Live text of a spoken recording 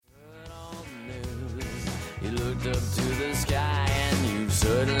looked up to the sky and you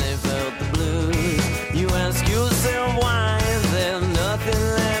certainly felt the blues. You ask yourself, why is there nothing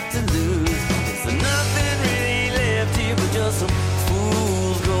left to lose? Is there nothing really left here but just some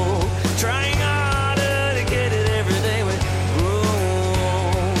fool's gold? Trying harder to get it every day we grow.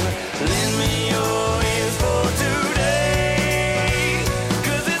 Lend me your ears for today,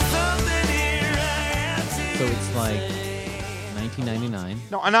 'cause it's something here I have to So it's like say. 1999.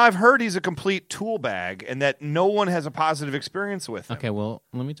 No, and I've heard he's a complete tool bag and that no one has a positive experience with him. Okay, well,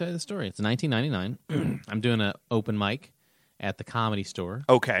 let me tell you the story. It's 1999. I'm doing an open mic at the Comedy Store.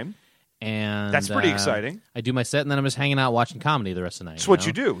 Okay. And That's pretty exciting. I do my set, and then I'm just hanging out watching comedy the rest of the night. That's what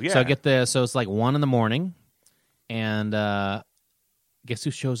you do, yeah. So I get there, so it's like 1 a.m, and guess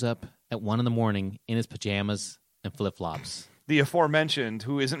who shows up at 1 a.m. in his pajamas and flip-flops? The aforementioned,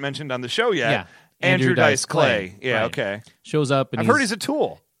 who isn't mentioned on the show yet, Yeah. Andrew Dice Clay. Yeah, Right. okay. Shows up, and I've heard he's a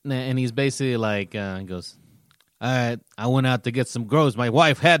tool. and he's basically like, he goes, all right, I went out to get some grows. My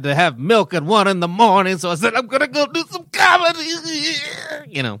wife had to have milk at 1 a.m, so I said, I'm going to go do some comedy.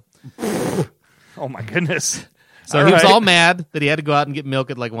 You know. Oh, my goodness. So he was all mad that he had to go out and get milk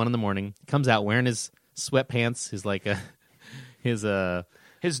at like 1 a.m. Comes out wearing his sweatpants, his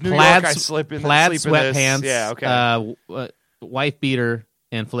His New plaid, York, I sleep in plaid sleep in this. sweatpants, Yeah, okay. wife beater,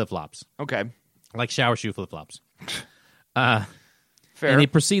 and flip-flops. Okay. Like shower shoe flip-flops. Fair. And he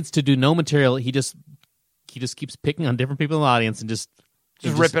proceeds to do no material. He just keeps picking on different people in the audience and just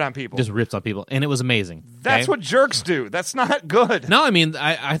ripping on people. Just rips on people. And it was amazing. That's okay? what jerks do. That's not good. No, I mean,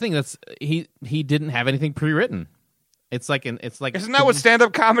 I think that's he didn't have anything pre-written. It's like Isn't that what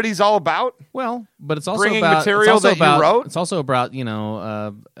stand-up comedy's all about? Well, but it's also Bringing about material it's also that you about, wrote? It's also about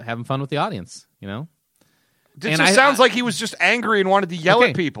having fun with the audience. You know. It And just sounds like he was just angry and wanted to yell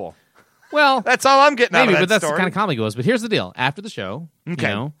at people. Well, That's all I'm getting out maybe, of that but that's story. the kind of comedy goes. But here's the deal: after the show, Okay.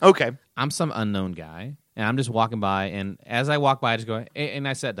 you know, Okay. I'm some unknown guy, and I'm just walking by, and as I walk by, I just go, hey, and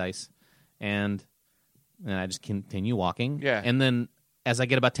I set dice, and I just continue walking. Yeah. And then as I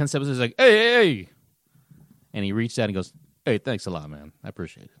get about 10 steps, he's like, hey, and he reached out and goes, hey, thanks a lot, man. I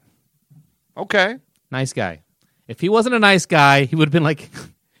appreciate it. Okay. Nice guy. If he wasn't a nice guy, he would have been like,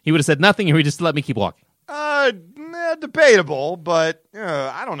 he would have said nothing, and he would just let me keep walking. Debatable, but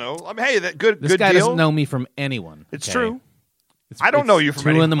I don't know. I mean, hey, that good This guy deal. doesn't know me from anyone. It's okay? true. It's, I don't know you from 2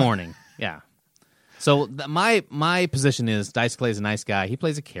 anyone. in the morning. Yeah. So my position is Dice Clay's a nice guy. He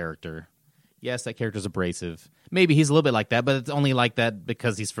plays a character. Yes, that character's abrasive. Maybe he's a little bit like that, but it's only like that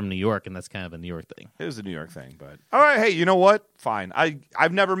because he's from New York, and that's kind of a New York thing. It was a New York thing, but all right. Hey, you know what? Fine.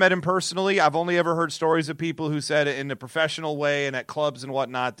 I've never met him personally. I've only ever heard stories of people who said it in a professional way and at clubs and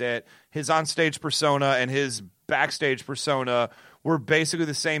whatnot that his onstage persona and his backstage persona were basically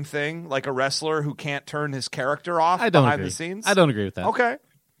the same thing, like a wrestler who can't turn his character off I don't behind agree. the scenes. I don't agree with that. Okay,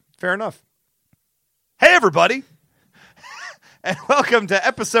 fair enough. Hey, everybody. And welcome to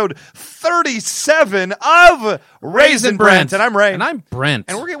episode 37 of Raisin Brent. And I'm Ray. And I'm Brent.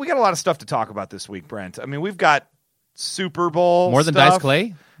 And we got a lot of stuff to talk about this week, Brent. I mean, we've got Super Bowl More than stuff, Dice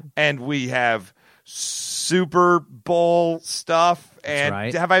Clay? and we have Super Bowl stuff. And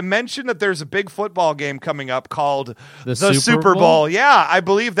right. have I mentioned that there's a big football game coming up called The Super Super Bowl? Bowl? Yeah, I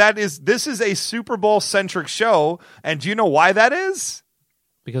believe this is a Super Bowl centric show. And do you know why that is?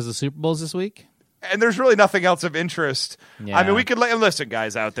 Because the Super Bowl's this week? And there's really nothing else of interest. Yeah. I mean, we could listen,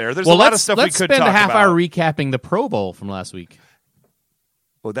 guys out there. There's Well, a lot of let's stuff we could spend talk a half about. hour recapping the Pro Bowl from last week.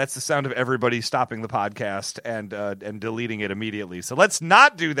 Well, that's the sound of everybody stopping the podcast and deleting it immediately. So let's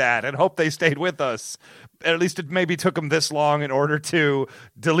not do that and hope they stayed with us. At least it maybe took them this long in order to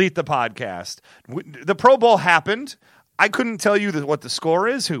delete the podcast. The Pro Bowl happened. I couldn't tell you what the score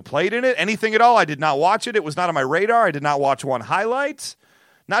is, who played in it, anything at all. I did not watch it. It was not on my radar. I did not watch one highlight.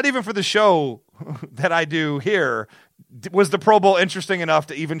 Not even for the show that I do here was the Pro Bowl interesting enough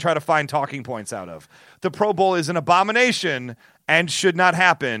to even try to find talking points out of. The Pro Bowl is an abomination and should not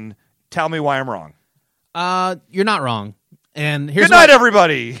happen. Tell me why I'm wrong. You're not wrong. And here's Good night, why,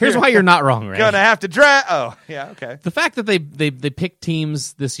 everybody. Here's why you're not wrong, right? Gonna have to draft. Oh, yeah, okay. The fact that they picked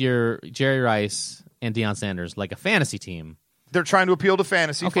teams this year, Jerry Rice and Deion Sanders, like a fantasy team. They're trying to appeal to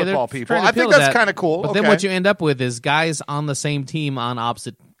fantasy Okay, football they're people. trying to I think appeal to that's that. kind of cool. But then what you end up with is guys on the same team on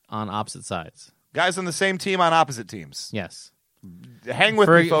opposite sides. Guys on the same team on opposite teams. Yes. Hang with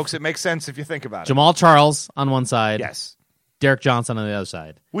For- me, folks. It makes sense if you think about it. Jamal Charles on one side. Yes. Derek Johnson on the other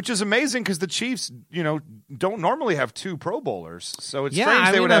side. Which is amazing because the Chiefs, don't normally have two Pro Bowlers. So it's Yeah, strange I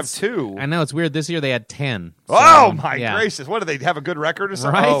they mean, would have that's- two. I know it's weird. This year they had 10. Oh, So, my yeah. gracious. What, do they have a good record or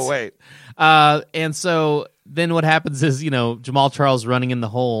something? Right? Oh, wait. And so then what happens is, Jamal Charles running in the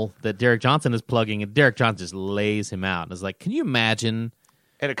hole that Derek Johnson is plugging, and Derek Johnson just lays him out. And it's like, can you imagine?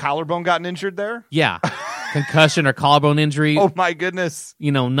 And a collarbone gotten injured there? Yeah. concussion or collarbone injury. Oh my goodness.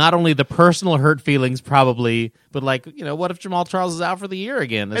 Not only the personal hurt feelings probably, but what if Jamal Charles is out for the year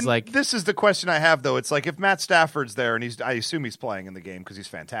again? It's And this is the question I have, though. It's like if Matt Stafford's there, and I assume he's playing in the game because he's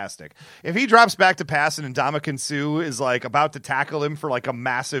fantastic. If he drops back to pass and Ndamukong Suh is about to tackle him for a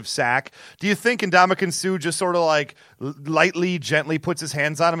massive sack, do you think Ndamukong Suh just sort of lightly, gently puts his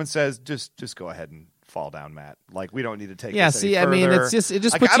hands on him and says, just go ahead and fall down, Matt. We don't need to take this any further. it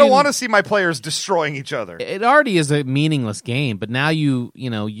just puts I don't want to see my players destroying each other. It already is a meaningless game, but now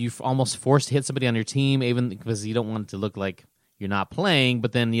you've almost forced to hit somebody on your team, even because you don't want it to look like you're not playing,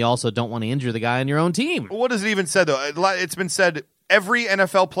 but then you also don't want to injure the guy on your own team. What does it even say, though? It's been said every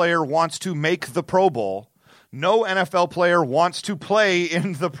NFL player wants to make the Pro Bowl. No NFL player wants to play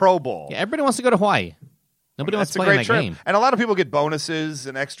in the Pro Bowl. Yeah, everybody wants to go to Hawaii. Nobody wants to play in that game. And a lot of people get bonuses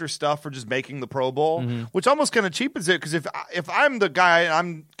and extra stuff for just making the Pro Bowl, which almost kind of cheapens it, because if I'm the guy,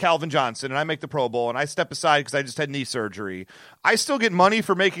 I'm Calvin Johnson, and I make the Pro Bowl, and I step aside because I just had knee surgery, I still get money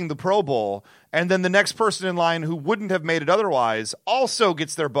for making the Pro Bowl, and then the next person in line who wouldn't have made it otherwise also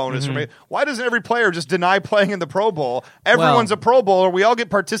gets their bonus. Why doesn't every player just deny playing in the Pro Bowl? Everyone's a Pro Bowler. We all get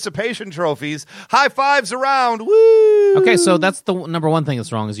participation trophies. High fives around. Woo! Okay, so that's the number one thing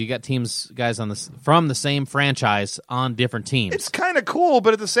that's wrong, is you got guys from the same franchise on different teams. It's kind of cool,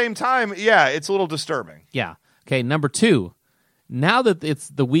 but at the same time, yeah, it's a little disturbing. Yeah. Okay, number two, now that it's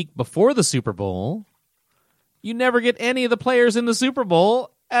the week before the Super Bowl, you never get any of the players in the Super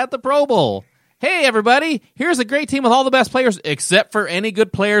Bowl at the Pro Bowl. Hey, everybody, here's a great team with all the best players, except for any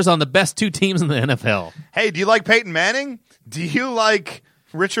good players on the best two teams in the NFL. Hey, do you like Peyton Manning? Do you like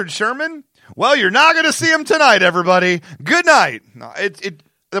Richard Sherman? Well, you're not going to see him tonight, everybody. Good night. No,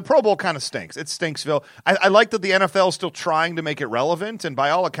 the Pro Bowl kind of stinks. It stinks, Phil. I like that the NFL is still trying to make it relevant, and by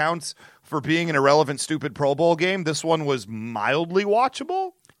all accounts, for being an irrelevant, stupid Pro Bowl game, this one was mildly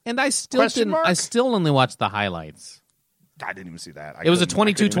watchable. And I still only watched the highlights. I didn't even see that. It was a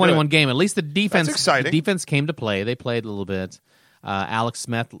 22-21 game. At least the defense. That's exciting. The defense came to play. They played a little bit. Alex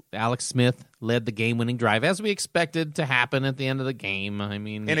Smith led the game-winning drive, as we expected to happen at the end of the game. I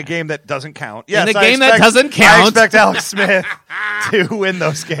mean, in a game that doesn't count. Yes, in a game that doesn't count. I expect Alex Smith to win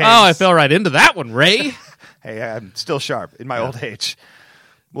those games. Oh, I fell right into that one, Ray. Hey, I'm still sharp in my old age.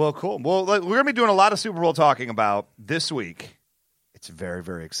 Well, cool. Well, we're going to be doing a lot of Super Bowl talking about this week. It's very,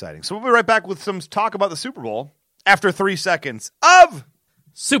 very exciting. So we'll be right back with some talk about the Super Bowl after 3 seconds of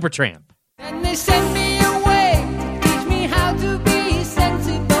Supertramp. And they send me away, teach me how to be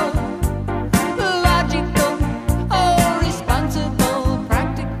sensible, logical, oh, responsible,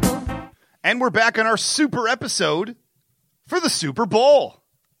 practical. And we're back on our super episode for the Super Bowl.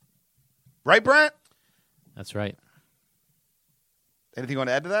 Right, Brent? That's right. Anything you want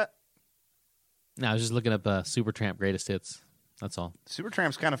to add to that? No, I was just looking up Supertramp greatest hits. That's all.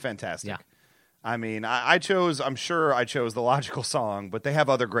 Supertramp's kind of fantastic. Yeah. I mean, I'm sure I chose the logical song, but they have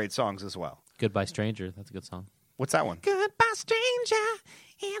other great songs as well. Goodbye Stranger. That's a good song. What's that one? Goodbye Stranger.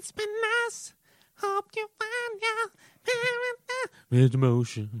 It's been nice. Hope you find your with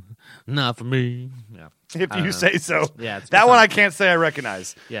emotion. Not for me. Yeah. If you say so. Yeah, it's a good that one song. I can't say I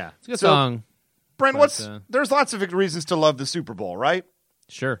recognize. Yeah, it's a good So, song. Brent, But, there's lots of reasons to love the Super Bowl, right?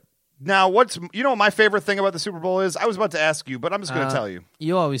 Sure. Now, what my favorite thing about the Super Bowl is? I was about to ask you, but I'm just going to tell you.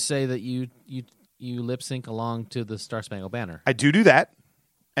 You always say that you lip sync along to the Star Spangled Banner. I do that,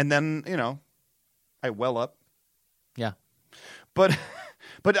 and then I well up. Yeah. But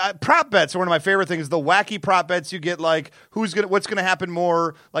prop bets are one of my favorite things. The wacky prop bets you get, like what's going to happen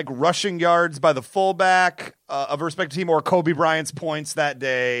more, like rushing yards by the fullback of a respective team, or Kobe Bryant's points that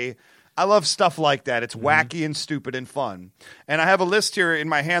day. I love stuff like that. It's wacky and stupid and fun. And I have a list here in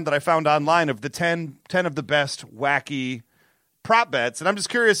my hand that I found online of the 10 of the best wacky prop bets. And I'm just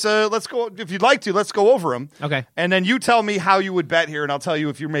curious, let's go, if you'd like to, let's go over them. Okay. And then you tell me how you would bet here, and I'll tell you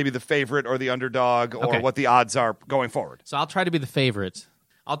if you're maybe the favorite or the underdog or what the odds are going forward. So I'll try to be the favorite.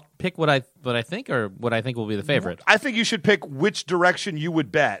 I'll pick what I think or what I think will be the favorite. I think you should pick which direction you would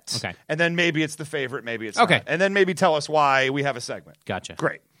bet. Okay. And then maybe it's the favorite, maybe it's Okay. not. And then maybe tell us why we have a segment. Gotcha.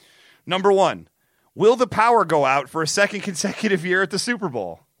 Great. Number 1, will the power go out for a second consecutive year at the Super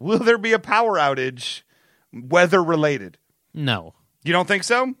Bowl? Will there be a power outage, weather-related? No. You don't think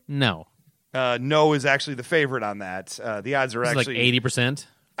so? No. No is actually the favorite on that. The odds are It's actually like 80%,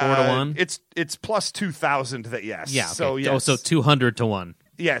 4-1. It's plus 2,000 that yes. Yeah. Okay. So yes. so 200 to 1.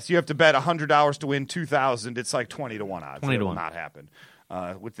 Yes, you have to bet $100 to win 2,000. It's like 20 to 1 odds. 20 it to will 1. not happen.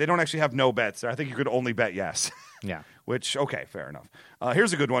 They don't actually have no bets there. I think you could only bet yes. Yeah. Which, okay, fair enough.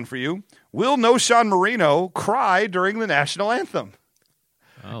 Here's a good one for you. Will No Sean Marino cry during the national anthem?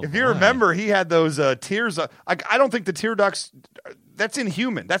 Oh, if you boy. remember, he had those tears. I don't think the tear ducts. That's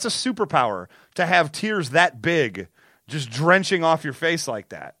inhuman. That's a superpower to have tears that big, just drenching off your face like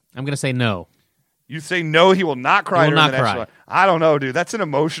that. I'm going to say no. You say no, he will not cry. He will during not the national. cry. I don't know, dude. That's an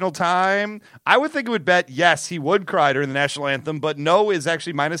emotional time. I would think it would bet yes, he would cry during the national anthem, but no is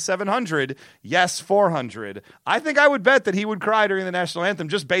actually minus 700. Yes, 400. I think I would bet that he would cry during the national anthem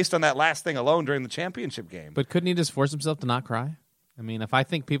just based on that last thing alone during the championship game. But couldn't he just force himself to not cry? I mean, if I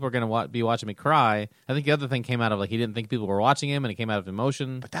think people are going to be watching me cry, I think the other thing came out of like he didn't think people were watching him, and it came out of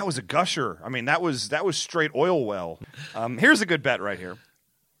emotion. But that was a gusher. I mean, that was straight oil well. Here's a good bet right here.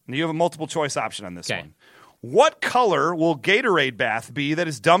 And you have a multiple choice option on this one. What color will Gatorade bath be that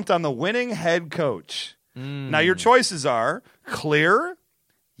is dumped on the winning head coach? Now, your choices are clear,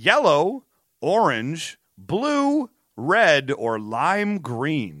 yellow, orange, blue, red, or lime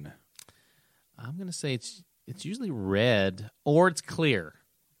green. I'm going to say it's usually red or it's clear.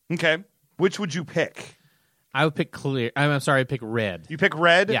 Okay. Which would you pick? I would pick clear. I'm sorry, I'd pick red. You pick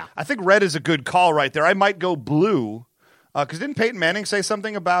red? Yeah. I think red is a good call right there. I might go blue. Because didn't Peyton Manning say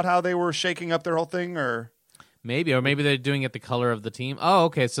something about how they were shaking up their whole thing? Or maybe they're doing it the color of the team. Oh,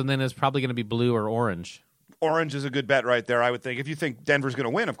 okay. So then it's probably going to be blue or orange. Orange is a good bet right there, I would think. If you think Denver's going to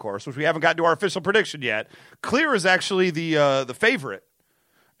win, of course, which we haven't gotten to our official prediction yet. Clear is actually the favorite.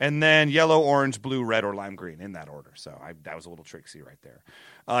 And then yellow, orange, blue, red, or lime green in that order. So that was a little tricksy right there.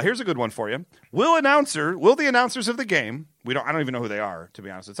 Here's a good one for you. Will the announcers of the game, I don't even know who they are, to be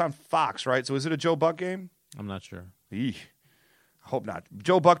honest. It's on Fox, right? So is it a Joe Buck game? I'm not sure. Eesh. I hope not.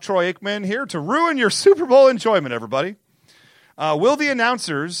 Joe Buck, Troy Aikman here to ruin your Super Bowl enjoyment, everybody. Will the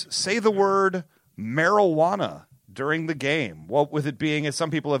announcers say the word marijuana during the game? Well, with it being, as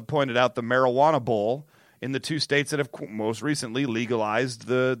some people have pointed out, the Marijuana Bowl in the two states that have most recently legalized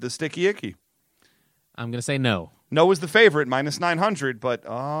the sticky icky. I'm going to say no. No is the favorite, minus 900, but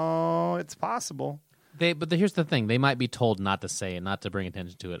it's possible. But here's the thing. They might be told not to say it, not to bring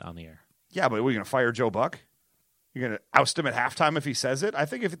attention to it on the air. Yeah, but we're going to fire Joe Buck? You're going to oust him at halftime if he says it? I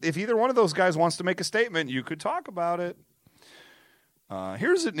think if either one of those guys wants to make a statement, you could talk about it.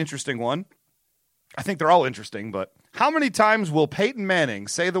 Here's an interesting one. I think they're all interesting, but how many times will Peyton Manning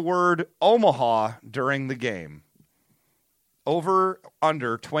say the word Omaha during the game? Over,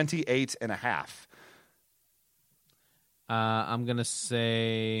 under 28.5. I'm going to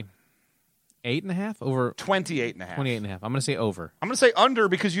say 8.5 over 28.5. 28.5. I'm going to say over. I'm going to say under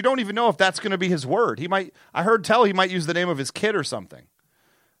because you don't even know if that's going to be his word. He might use the name of his kid or something.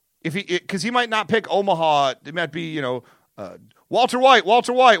 Because he might not pick Omaha. It might be, Walter White.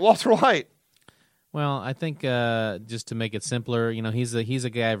 Well, I think just to make it simpler, he's a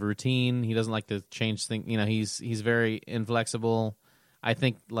guy of routine. He doesn't like to change things. He's very inflexible. I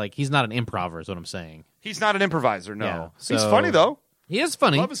think he's not an improver is what I'm saying. He's not an improviser, no. Yeah, He's funny though. He is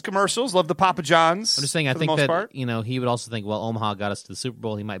funny. Love his commercials. Love the Papa John's. I'm just saying. I for think the most that part. he would also think, well, Omaha got us to the Super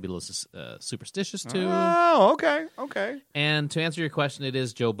Bowl. He might be a little superstitious too. Oh, okay. And to answer your question, it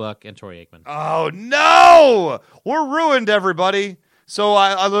is Joe Buck and Troy Aikman. Oh no, we're ruined, everybody. So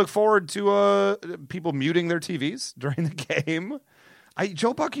I look forward to people muting their TVs during the game.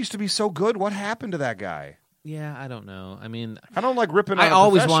 Joe Buck used to be so good. What happened to that guy? Yeah, I don't know. I mean, I don't like ripping on I a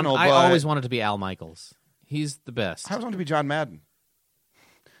always professional, I but always wanted to be Al Michaels. He's the best. I always wanted to be John Madden.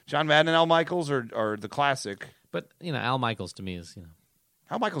 John Madden and Al Michaels are the classic. But, Al Michaels to me is,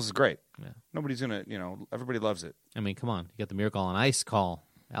 Al Michaels is great. Yeah. Nobody's going to, everybody loves it. I mean, come on. You got the Miracle on Ice call.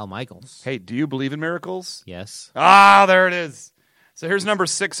 Al Michaels. Hey, do you believe in miracles? Yes. Ah, there it is. So here's number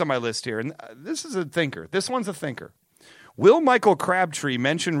 6 on my list here. And this is a thinker. This one's a thinker. Will Michael Crabtree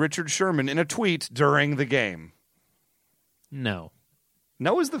mention Richard Sherman in a tweet during the game? No.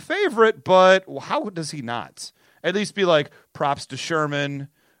 No is the favorite, but how does he not? At least be like, props to Sherman,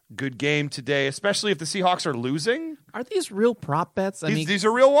 good game today, especially if the Seahawks are losing. Are these real prop bets? These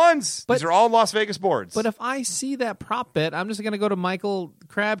are real ones. These are all Las Vegas boards. But if I see that prop bet, I'm just going to go to Michael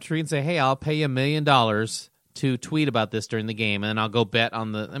Crabtree and say, hey, I'll pay you $1 million to tweet about this during the game, and then I'll go bet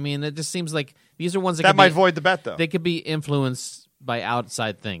on the... I mean, it just seems like these are ones that might void the bet, though. They could be influenced by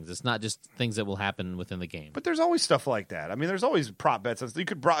outside things. It's not just things that will happen within the game. But there's always stuff like that. I mean, there's always prop bets. You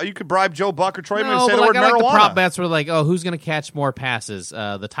could bribe Joe Buck or Troy Aikman and say the word marijuana. The prop bets were like, who's going to catch more passes?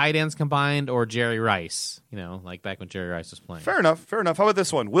 The tight ends combined or Jerry Rice? Like back when Jerry Rice was playing. Fair enough. How about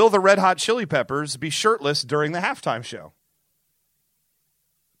this one? Will the Red Hot Chili Peppers be shirtless during the halftime show?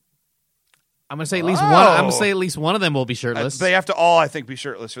 I'm going to say at least one. I'm going to say at least one of them will be shirtless. They have to all, I think, be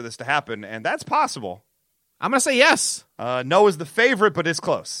shirtless for this to happen, and that's possible. I'm going to say yes. No is the favorite, but it's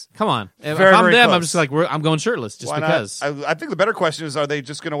close. Come on. If Very, I'm very them, close. I'm just like, I'm going shirtless just Why because. not? I think the better question is, are they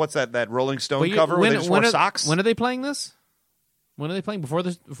just going to, what's that Rolling Stone But cover where they just wear socks? When are they playing this? When are they playing? Before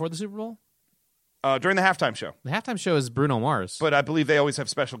the Super Bowl? During the halftime show. The halftime show is Bruno Mars. But I believe they always have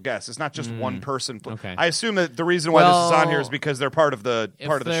special guests. It's not just one person. Okay. I assume that the reason why this is on here is because they're part of the if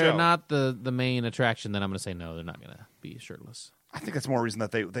show. If they're not the main attraction, then I'm going to say no. They're not going to be shirtless. I think that's more reason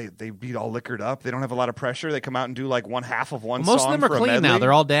that they beat all liquored up. They don't have a lot of pressure. They come out and do like one half of one Most song. of them are for a clean now. medley.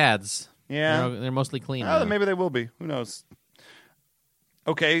 They're all dads. Yeah. They're mostly clean. Oh, then maybe they will be. Who knows?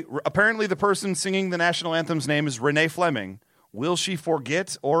 Okay. Apparently, the person singing the national anthem's name is Renee Fleming. Will she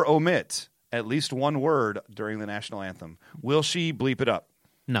forget or omit at least one word during the national anthem? Will she bleep it up?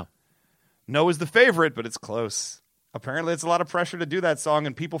 No. No is the favorite, but it's close. Apparently, it's a lot of pressure to do that song,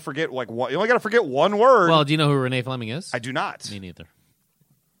 and people forget like one. You only got to forget one word. Well, do you know who Renee Fleming is? I do not. Me neither.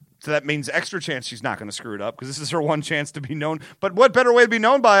 So that means extra chance she's not going to screw it up because this is her one chance to be known. But what better way to be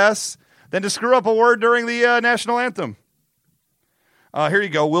known by us than to screw up a word during the national anthem? Here you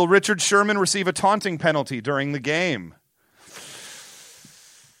go. Will Richard Sherman receive a taunting penalty during the game?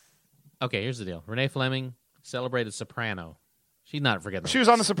 Okay, here's the deal. Renee Fleming celebrated soprano. She's not forgetting. She was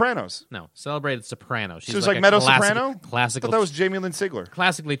on The Sopranos. No, celebrated soprano. She was like Meadow Soprano? I Classical. thought that was Jamie Lynn Sigler.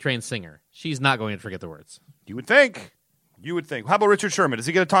 Classically trained singer. She's not going to forget the words. You would think. You would think. How about Richard Sherman? Does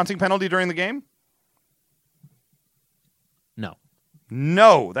he get a taunting penalty during the game? No.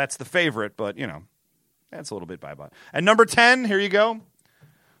 No, that's the favorite, but, that's a little bit bye-bye. And number 10, here you go.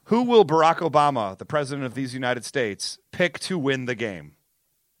 Who will Barack Obama, the president of these United States, pick to win the game?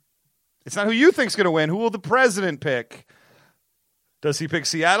 It's not who you think's going to win. Who will the president pick? Does he pick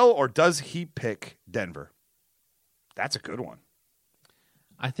Seattle or does he pick Denver? That's a good one.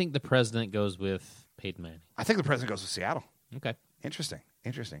 I think the president goes with Peyton Manning. I think the president goes with Seattle. Okay. Interesting.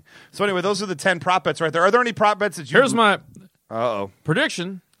 So anyway, those are the 10 prop bets right there. Are there any prop bets that you... Here's my Uh-oh.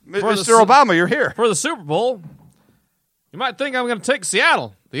 prediction. Mr. Obama, you're here. For the Super Bowl, you might think I'm going to take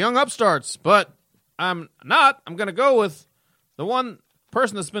Seattle, the young upstarts, but I'm not. I'm going to go with the one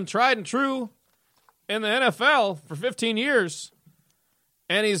person that's been tried and true in the NFL for 15 years,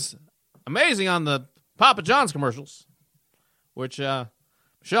 and he's amazing on the Papa John's commercials, which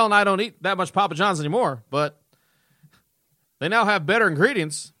Michelle and I don't eat that much Papa John's anymore, but they now have better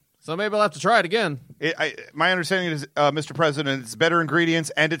ingredients, so maybe I'll have to try it again. My understanding is, Mr. President, it's better ingredients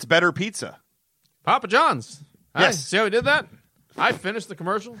and it's better pizza. Papa John's. Yes. See how we did that? I finished the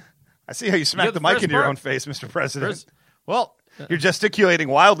commercial. I see how you smacked get the the mic first into your part? own face, Mr. President. Well, You're gesticulating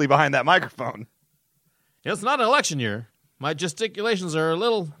wildly behind that microphone. it's not an election year. My gesticulations are a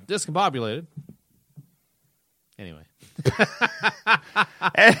little discombobulated. Anyway.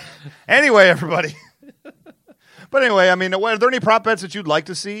 Anyway, everybody. But anyway, I mean, are there any prop bets that you'd like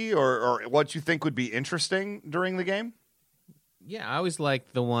to see or what you think would be interesting during the game? Yeah, I always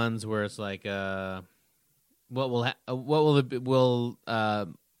like the ones where it's like, will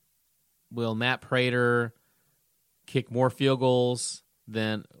Matt Prater kick more field goals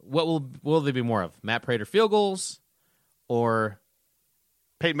than will there be more of? Matt Prater field goals or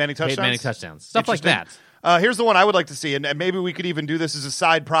Peyton Manning touchdowns? Peyton Manning touchdowns. Stuff like that. Here's the one I would like to see, and maybe we could even do this as a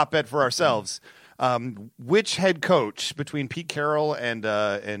side prop bet for ourselves. Which head coach between Pete Carroll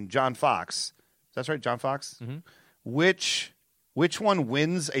and John Fox? That's right, John Fox. Mm-hmm. Which one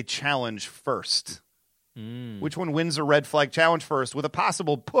wins a challenge first? Which one wins a red flag challenge first? With a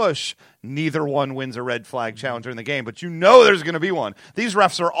possible push, neither one wins a red flag challenge during the game, but there's going to be one. These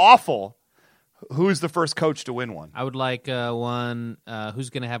refs are awful. Who's the first coach to win one? I would like one who's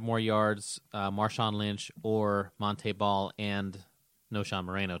going to have more yards, Marshawn Lynch or Monte Ball and Noshawn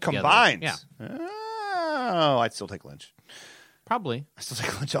Moreno together. Combined? Yeah. Oh, I'd still take Lynch. Probably. I still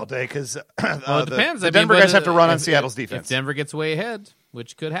take Lynch all day because It depends. the Denver guys have to run on Seattle's defense. If Denver gets way ahead,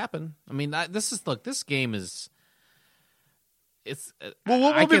 which could happen. I mean, this game is. It's.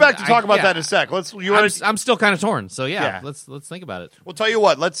 We'll be back to talk about that in a sec. I'm still kind of torn. So yeah, let's think about it. We'll tell you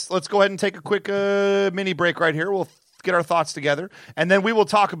what. Let's go ahead and take a quick mini break right here. We'll get our thoughts together, and then we will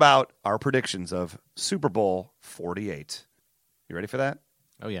talk about our predictions of Super Bowl 48. You ready for that?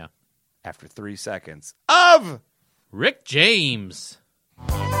 Oh yeah. After 3 seconds of Rick James.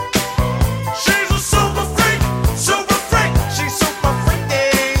 She's a super freak, she's super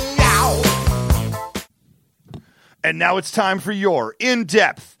freaking out. And now it's time for your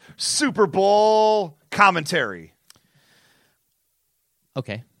in-depth Super Bowl commentary.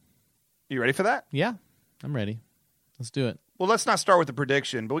 Okay. You ready for that? Yeah, I'm ready. Let's do it. Well, let's not start with the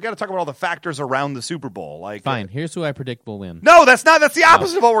prediction, but we got to talk about all the factors around the Super Bowl. Like, Fine. Here's who I predict will win. No, that's not. That's the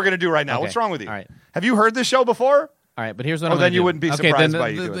opposite of what we're going to do right now. Okay. What's wrong with you? All right. Have you heard this show before? All right, but here's what Oh, I'm then gonna you do. wouldn't be Okay, surprised then by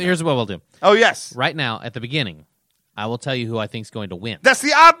you doing here's what we'll do. Oh, yes. Right now, at the beginning, I will tell you who I think is going to win. That's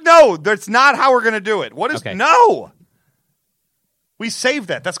the No, that's not how we're going to do it. What is Okay. No? We save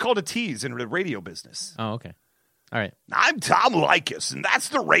that. That's called a tease in the radio business. Oh, okay. All right. I'm Tom Likas, and that's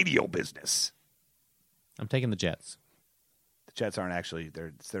the radio business. I'm taking the Jets. The Jets aren't actually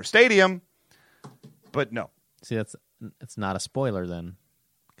it's their stadium, but no. See, it's not a spoiler then,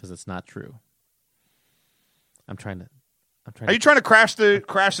 because it's not true. Are you trying to crash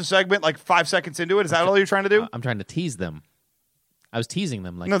the segment like 5 seconds into it? Is that all you're trying to do? I'm trying to tease them. I was teasing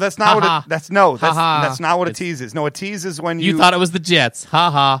them. Like, No, that's not "Ha-ha." that's not what a tease is. No, a tease is when You thought it was the Jets. Ha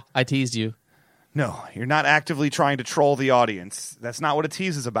ha. I teased you. No, you're not actively trying to troll the audience. That's not what a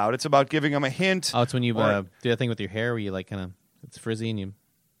tease is about. It's about giving them a hint. Oh, it's when you or- do that thing with your hair where you like kind of, it's frizzy and you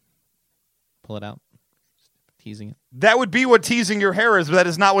pull it out. Teasing it. That would be what teasing your hair is, but that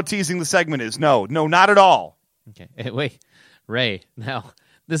is not what teasing the segment is. No, not at all. Okay. Hey, wait. Ray, now,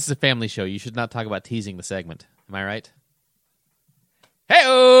 this is a family show. You should not talk about teasing the segment. Am I right?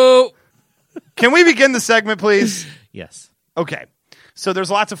 Hey-oh! Can we begin the segment, please? Yes. Okay. So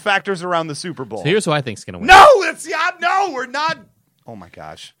there's lots of factors around the Super Bowl. So here's who I think's going to win. No, we're not. Oh my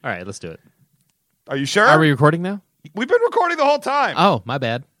gosh. All right, let's do it. Are you sure? Are we recording now? We've been recording the whole time. Oh, my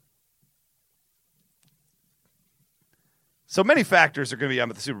bad. So many factors are going to be on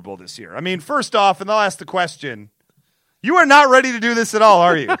at the Super Bowl this year. I mean, first off, and I'll ask the question, you are not ready to do this at all,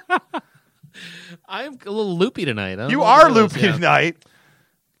 are you? I'm a little loopy tonight. I don't You know are what it is, loopy yeah. tonight.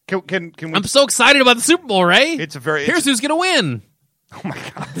 Can we? I'm so excited about the Super Bowl, Ray. it's- Here's who's going to win. Oh my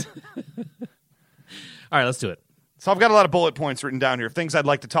god. All right, let's do it. So I've got a lot of bullet points written down here of things I'd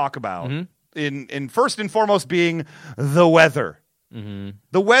like to talk about. In first and foremost being the weather.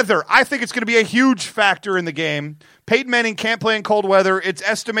 The weather, I think it's going to be a huge factor in the game. Peyton Manning can't play in cold weather. It's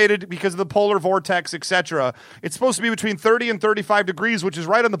estimated because of the polar vortex, etc. It's supposed to be between 30 and 35 degrees, which is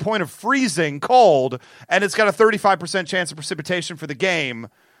right on the point of freezing cold, and it's got a 35% chance of precipitation for the game.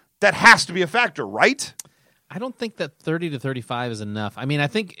 That has to be a factor, right? I don't think that 30 to 35 is enough. I mean, I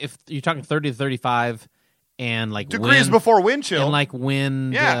think if you're talking 30 to 35 and like Degrees wind, before wind chill. and like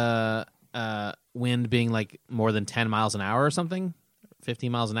wind, Yeah. wind being like more than 10 miles an hour or something,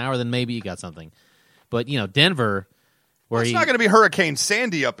 15 miles an hour, then maybe you got something. But, Denver, where It's not going to be Hurricane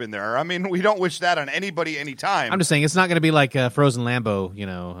Sandy up in there. I mean, we don't wish that on anybody anytime. I'm just saying it's not going to be like Frozen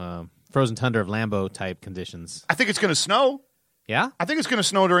Lambeau, Frozen Tundra of Lambeau type conditions. I think it's going to snow. Yeah? I think it's going to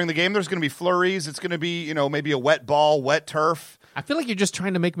snow during the game. There's going to be flurries. It's going to be, maybe a wet ball, wet turf. I feel like you're just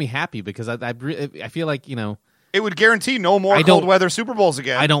trying to make me happy because I feel like, It would guarantee no more I cold don't- weather Super Bowls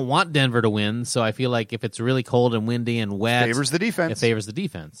again. I don't want Denver to win, so I feel like if it's really cold and windy and wet, Favors the defense. It favors the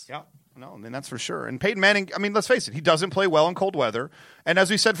defense. Yeah, no, I mean, that's for sure. And Peyton Manning, I mean, let's face it, he doesn't play well in cold weather. And as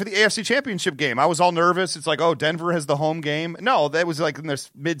we said for the AFC Championship game, I was all nervous. It's like, oh, Denver has the home game. No, that was like in the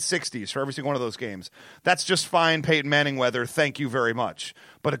mid-60s for every single one of those games. That's just fine Peyton Manning weather. Thank you very much.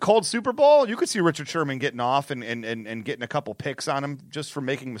 But a cold Super Bowl, you could see Richard Sherman getting off and getting a couple picks on him just for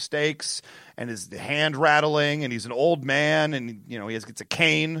making mistakes and his hand rattling, and he's an old man, and he gets a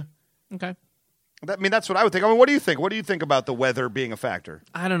cane. Okay. That's what I would think. I mean, what do you think? What do you think about the weather being a factor?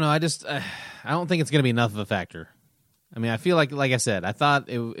 I don't know. I don't think it's going to be enough of a factor. I mean, I feel like I said, I thought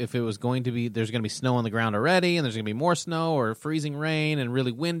if it was going to be, there's going to be snow on the ground already, and there's going to be more snow or freezing rain and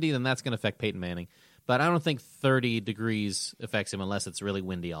really windy, then that's going to affect Peyton Manning. But I don't think 30 degrees affects him unless it's really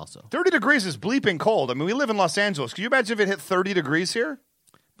windy also. 30 degrees is bleeping cold. I mean, we live in Los Angeles. Can you imagine if it hit 30 degrees here?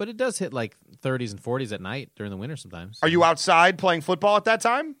 But it does hit like 30s and 40s at night during the winter sometimes. Are you outside playing football at that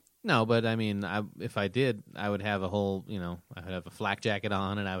time? No, but I mean, if I did, I would have a whole, I would have a flak jacket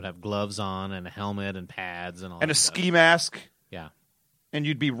on, and I would have gloves on, and a helmet, and pads, and all. And that a stuff. ski mask? Yeah. And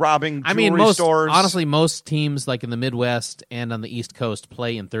you'd be robbing I jewelry mean, stores? honestly, most teams like in the Midwest and on the East Coast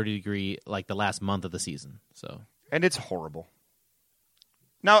play in 30-degree like the last month of the season. So, And it's horrible.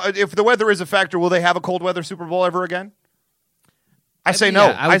 Now, if the weather is a factor, will they have a cold weather Super Bowl ever again? I say no.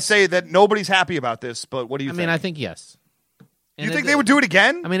 yeah, I would- I say that nobody's happy about this, but what do you I think? mean, I think yes. You And think they would do it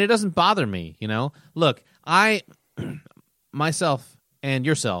again? I mean, it doesn't bother me, Look, myself and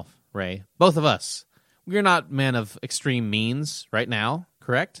yourself, Ray, both of us, we're not men of extreme means right now,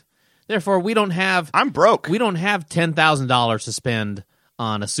 correct? Therefore, we don't have I'm broke. $10,000 to spend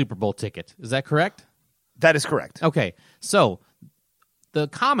on a Super Bowl ticket. Is that correct? That is correct. Okay, so the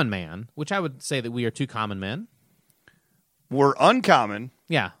common man, which I would say that we are two common men, We're uncommon.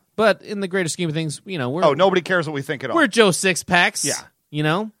 yeah, but in the greater scheme of things, we're Nobody cares what we think at all. we're Joe Six Packs,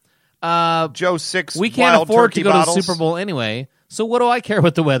 Yeah. Joe Six We can't wild afford to turkey go bottles. to the Super Bowl anyway, so what do I care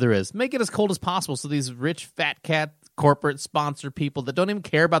what the weather is? Make it as cold as possible so these rich fat cat corporate sponsor people that don't even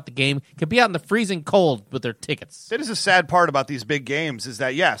care about the game can be out in the freezing cold with their tickets. That is a sad part about these big games is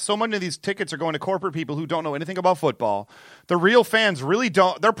that, so many of these tickets are going to corporate people who don't know anything about football. The real fans really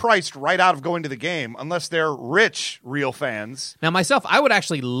don't. They're priced right out of going to the game unless they're rich real fans. Now, myself, I would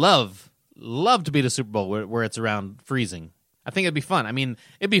actually love love to be at a Super Bowl where it's around freezing. I think it'd be fun. I mean,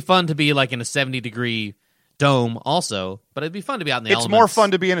 it'd be fun to be like in a 70-degree dome also, but it'd be fun to be out in the It's elements. more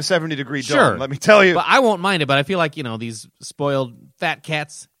fun to be in a 70-degree Sure. dome, let me tell you. But I won't mind it, but I feel like, these spoiled fat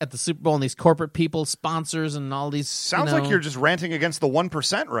cats at the Super Bowl and these corporate people, sponsors, and all these... Sounds like you're just ranting against the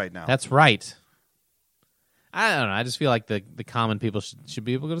 1% right now. That's right. I don't know. I just feel like the common people should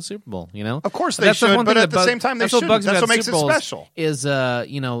be able to go to Super Bowl, Of course But they that's the should, one but thing at that the same time they that's what shouldn't. bugs me That's about what makes Super it Bowls special. Is,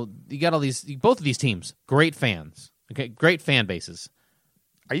 you got all these... Both of these teams, great fans. Okay, great fan bases.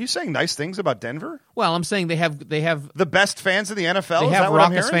 Are you saying nice things about Denver? Well, I'm saying they have The best fans in the NFL? they Is have that what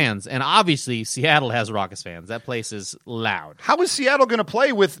I'm raucous hearing? fans, and obviously Seattle has raucous fans. That place is loud, How is Seattle going to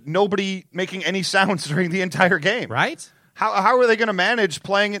play with nobody making any sounds during the entire game? right? How are they going to manage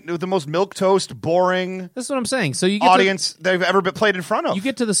playing it with the most milquetoast, boring That's what I'm saying. So you get audience they've ever been played in front of? you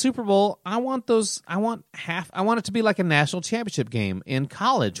get to the Super Bowl. I want it to be like a national championship game in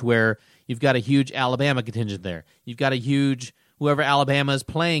college where you've got a huge Alabama contingent there. You've got a huge whoever Alabama is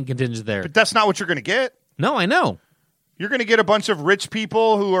playing contingent there. But that's not what you're going to get. No, I know. You're going to get a bunch of rich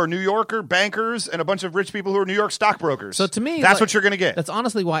people who are New Yorker bankers and a bunch of rich people who are New York stockbrokers. So to me, that's like, what you're going to get. That's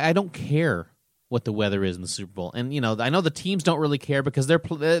honestly why I don't care what the weather is in the Super Bowl. And I know the teams don't really care because they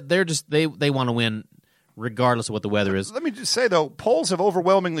want to win regardless of what the weather is. Let me just say, though, polls have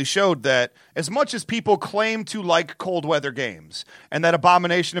overwhelmingly showed that as much as people claim to like cold weather games, and that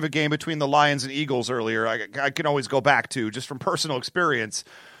abomination of a game between the Lions and Eagles earlier, I can always go back to just from personal experience,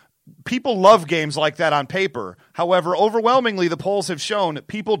 people love games like that on paper. However, overwhelmingly, the polls have shown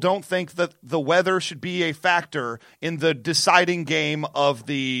people don't think that the weather should be a factor in the deciding game of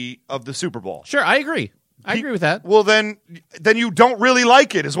the Super Bowl. Sure, I agree. I agree with that. Well, then you don't really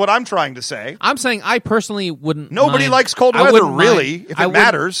like it, is what I'm trying to say. I'm saying I personally wouldn't. Nobody mind- likes cold I weather, wouldn't really, mind- if I it wouldn't-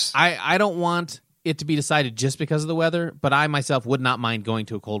 matters. I don't want it to be decided just because of the weather, but I myself would not mind going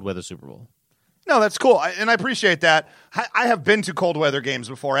to a cold weather Super Bowl. No, that's cool, and I appreciate that. I have been to cold weather games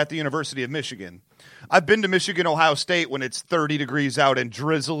before at the University of Michigan. I've been to Michigan, Ohio State when it's 30 degrees out and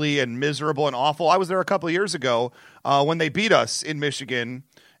drizzly and miserable and awful. I was there a couple of years ago when they beat us in Michigan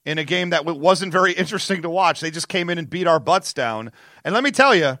in a game that wasn't very interesting to watch. They just came in and beat our butts down. And let me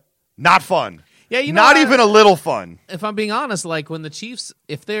tell you, not fun. Yeah, not even a little fun. If I'm being honest, like when the Chiefs,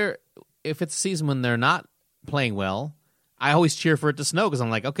 if it's a season when they're not playing well, I always cheer for it to snow because I'm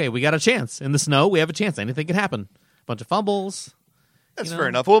like, okay, we got a chance. In the snow, we have a chance. Anything can happen. Bunch of fumbles. That's fair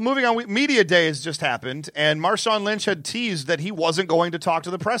enough. Well, moving on, Media Day has just happened, and Marshawn Lynch had teased that he wasn't going to talk to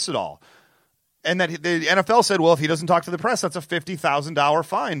the press at all. And that the NFL said, well, if he doesn't talk to the press, that's a $50,000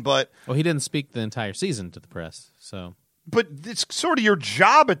 fine. But Well, he didn't speak the entire season to the press, so. But it's sort of your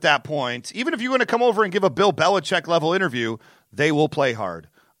job at that point. Even if you want to come over and give a Bill Belichick level interview, they will play hard.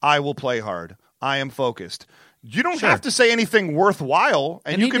 I will play hard. I am focused. You don't have to say anything worthwhile,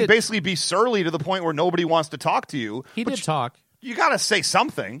 and you can basically be surly to the point where nobody wants to talk to you. He did talk. You got to say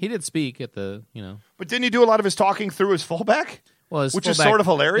something. He did speak at the, But didn't he do a lot of his talking through his fullback? Well, which is sort of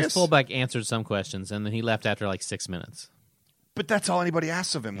hilarious. His fullback answered some questions, and then he left after like 6 minutes. But that's all anybody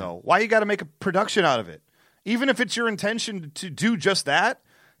asks of him, though. Why you got to make a production out of it? Even if it's your intention to do just that,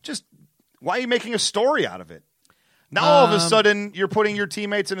 just why are you making a story out of it? Now all of a sudden you're putting your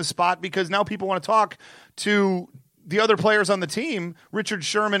teammates in a spot because now people want to talk to the other players on the team, Richard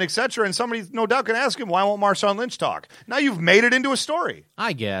Sherman, etc., and somebody no doubt can ask him, why won't Marshawn Lynch talk? Now you've made it into a story.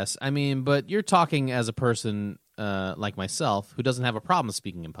 I guess. I mean, but you're talking as a person like myself who doesn't have a problem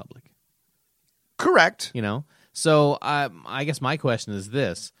speaking in public. Correct. So I guess my question is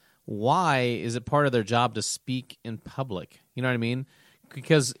this. Why is it part of their job to speak in public? You know what I mean?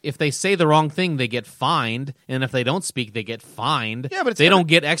 Because if they say the wrong thing, they get fined, and if they don't speak, they get fined. Yeah, but they don't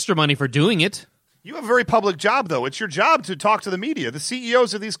get extra money for doing it. You have a very public job, though. It's your job to talk to the media. The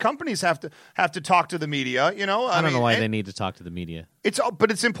CEOs of these companies have to talk to the media. I don't know why they need to talk to the media.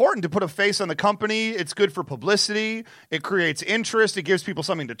 But it's important to put a face on the company. It's good for publicity. It creates interest. It gives people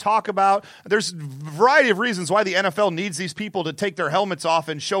something to talk about. There's a variety of reasons why the NFL needs these people to take their helmets off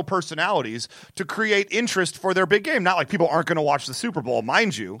and show personalities to create interest for their big game. Not like people aren't going to watch the Super Bowl,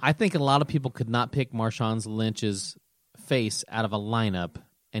 mind you. I think a lot of people could not pick Marshawn Lynch's face out of a lineup,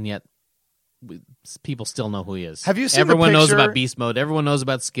 and yet people still know who he is. Have you seen Everyone the knows picture? about Beast Mode. Everyone knows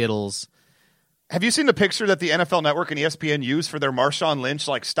about Skittles. Have you seen the picture that the NFL Network and ESPN use for their Marshawn Lynch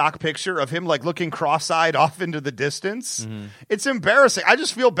stock picture of him looking cross-eyed off into the distance? Mm-hmm. It's embarrassing. I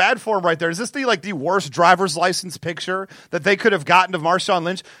just feel bad for him right there. Is this the worst driver's license picture that they could have gotten of Marshawn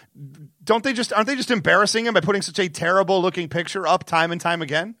Lynch? Aren't they just embarrassing him by putting such a terrible looking picture up time and time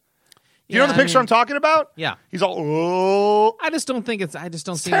again? You know the picture I'm talking about? Yeah. He's all, oh. I just don't think it's. I just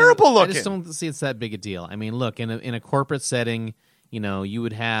don't see terrible I looking. just don't see it's that big a deal. I mean, look in a corporate setting, You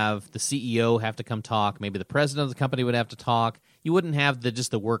would have the CEO have to come talk. Maybe the president of the company would have to talk. You wouldn't have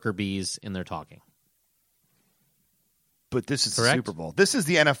just the worker bees in there talking. But this is Correct? the Super Bowl. This is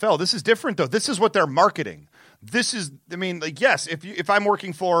the NFL. This is different, though. This is what they're marketing. This is, yes, if I'm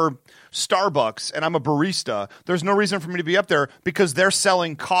working for Starbucks and I'm a barista, there's no reason for me to be up there because they're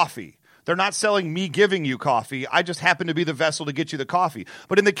selling coffee. They're not selling me giving you coffee. I just happen to be the vessel to get you the coffee.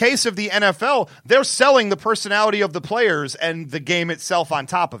 But in the case of the NFL, they're selling the personality of the players and the game itself on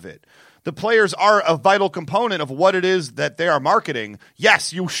top of it. The players are a vital component of what it is that they are marketing.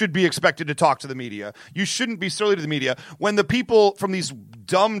 Yes, you should be expected to talk to the media. You shouldn't be silly to the media. When the people from these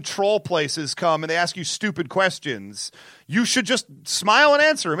dumb troll places come and they ask you stupid questions, you should just smile and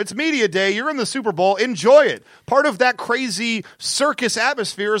answer them. It's media day. You're in the Super Bowl. Enjoy it. Part of that crazy circus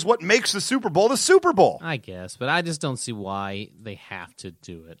atmosphere is what makes the Super Bowl the Super Bowl. I guess, but I just don't see why they have to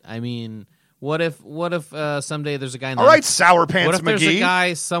do it. I mean, what if someday there's a guy in the All right, Sour Pants What if there's a McGee.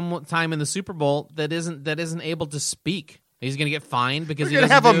 guy sometime in the Super Bowl that isn't able to speak? He's going to get fined because You're he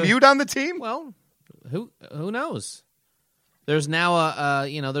going to doesn't have a do- mute on the team? Well, who knows? There's now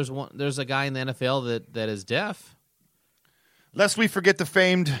there's a guy in the NFL that is deaf. Lest we forget the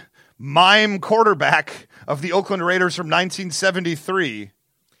famed mime quarterback of the Oakland Raiders from 1973.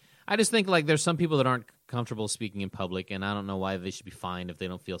 I just think there's some people that aren't comfortable speaking in public, and I don't know why they should be fined if they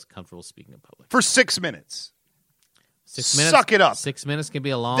don't feel comfortable speaking in public. For 6 minutes. 6 minutes. Suck it up. 6 minutes can be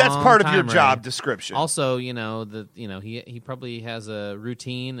a long. That's part of your time, job Ray. description. Also, he probably has a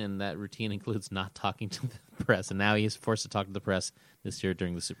routine, and that routine includes not talking to the press. And now he's forced to talk to the press this year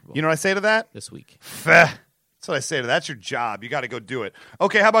during the Super Bowl. You know what I say to that? This week. Feh. That's what I say to that. That's your job. You got to go do it.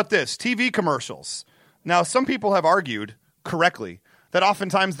 Okay, how about this? TV commercials. Now, some people have argued correctly that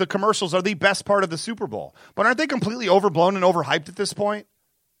oftentimes the commercials are the best part of the Super Bowl. But aren't they completely overblown and overhyped at this point?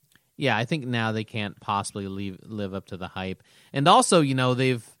 Yeah, I think now they can't possibly live up to the hype. And also,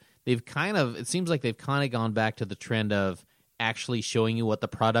 they've kind of, it seems like they've kind of gone back to the trend of actually showing you what the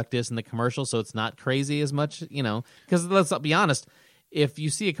product is in the commercial, so it's not crazy as much, because let's be honest, if you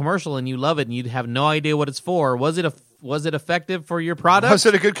see a commercial and you love it and you have no idea what it's for, was it effective for your product? Was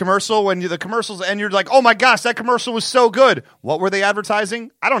it a good commercial when the commercials and you're like, oh my gosh, that commercial was so good. What were they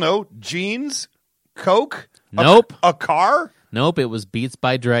advertising? I don't know. Jeans? Coke? Nope. A car? Nope, it was Beats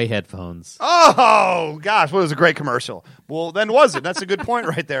by Dre headphones. Oh gosh, what was a great commercial. Well, then was it? That's a good point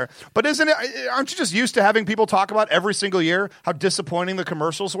right there. But aren't you just used to having people talk about every single year how disappointing the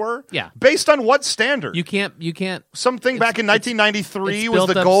commercials were? Yeah. Based on what standard? You can't. Something back in 1993 it's was the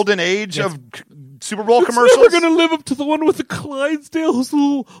built up- golden age Yes. of Super Bowl commercials. We're gonna live up to the one with the Clydesdale's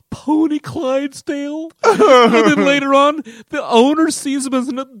little pony Clydesdale. And then later on, the owner sees him as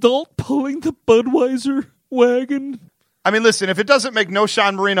an adult pulling the Budweiser wagon. I mean, listen, if it doesn't make No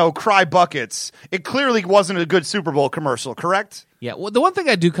Sean Marino cry buckets, it clearly wasn't a good Super Bowl commercial, correct? Yeah, well, the one thing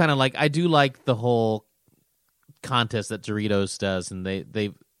I do kind of like, I do like the whole contest that Doritos does, and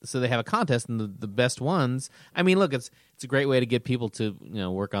they have a contest, and the best ones. I mean, look, it's a great way to get people to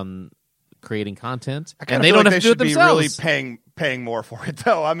work on creating content, I and kind they of don't like have they to do it should be really themselves. paying more for it,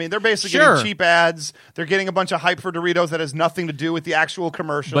 though. I mean, they're basically Sure. getting cheap ads. They're getting a bunch of hype for Doritos that has nothing to do with the actual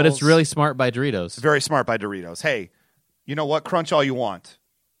commercials. But it's really smart by Doritos. very smart by Doritos. Hey, you know what? Crunch all you want.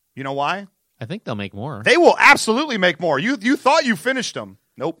 You know why? I think they'll make more. They will absolutely make more. You thought you finished them.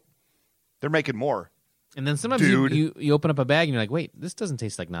 Nope. They're making more. And then sometimes Dude. you open up a bag and you're like, wait, this doesn't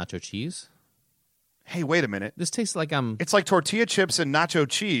taste like nacho cheese. Hey, wait a minute. This tastes like It's like tortilla chips and nacho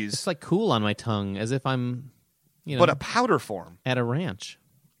cheese, it's like cool on my tongue, as if I'm, but a powder form. at a ranch.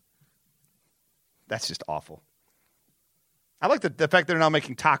 That's just awful. I like the fact they're now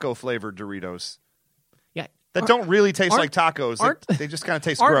making taco-flavored Doritos Yeah, that don't really taste like aren't- tacos. aren't- They just kind of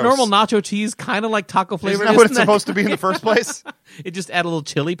taste Aren't gross. normal nacho cheese kind of like taco flavor? Isn't that what it's supposed to be in the first place? It just add a little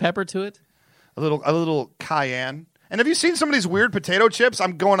chili pepper to it. A little cayenne. And have you seen some of these weird potato chips?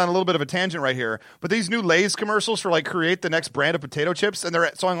 I'm going on a little bit of a tangent right here, but these new Lay's commercials for create the next brand of potato chips, and they're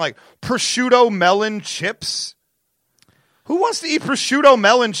selling prosciutto melon chips. Who wants to eat prosciutto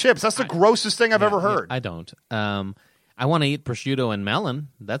melon chips? That's the grossest thing I've ever heard. I don't. I want to eat prosciutto and melon.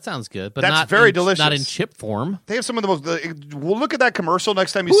 That sounds good, but That's not very in, delicious. Not in chip form. They have some of the most. Well, look at that commercial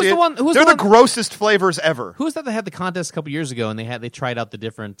next time you Who's see the it. one- who's They're the the one- grossest flavors ever. Who was that had the contest a couple years ago, and they tried out the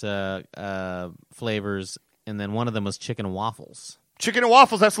different flavors, and then one of them was chicken and waffles. Chicken and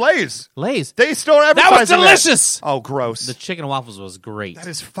waffles. That's Lay's. Lay's. They still are That was advertising delicious. Oh, gross. The chicken and waffles was great. That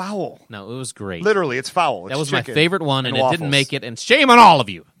is foul. No, it was great. Literally, it's foul. that It's was my chicken favorite one, and it waffles. didn't make it. And shame on all of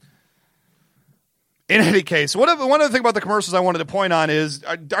you. In any case, one other thing about the commercials I wanted to point on is: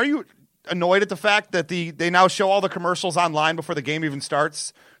 are you annoyed at the fact that they now show all the commercials online before the game even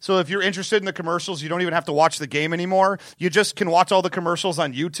starts. So if you're interested in the commercials, you don't even have to watch the game anymore. You just can watch all the commercials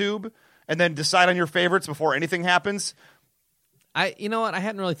on YouTube and then decide on your favorites before anything happens. You know what? I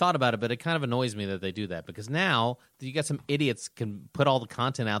hadn't really thought about it, but it kind of annoys me that they do that because now you got some idiots can put all the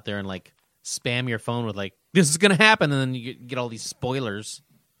content out there and like spam your phone with like this is going to happen, and then you get all these spoilers.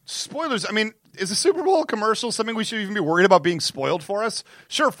 Spoilers. I mean, is a Super Bowl commercial something we should even be worried about being spoiled for us?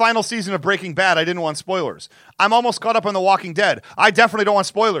 Sure, final season of Breaking Bad, I didn't want spoilers. I'm almost caught up on The Walking Dead. I definitely don't want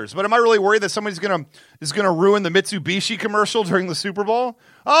spoilers. But am I really worried that somebody's gonna ruin the Mitsubishi commercial during the Super Bowl?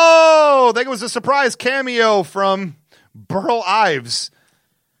 Oh, I think it was a surprise cameo from Burl Ives.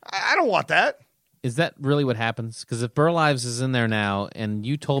 I don't want that. Is that really what happens? Because if Burl Ives is in there now, and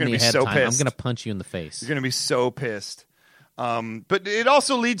you told You're me gonna be ahead so of time, I'm pissed. going to punch you in the face. You're going to be so pissed. But it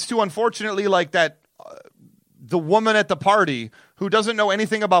also leads to, unfortunately, like that the woman at the party who doesn't know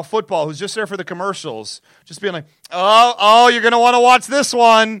anything about football, who's just there for the commercials, just being like, oh, you're going to want to watch this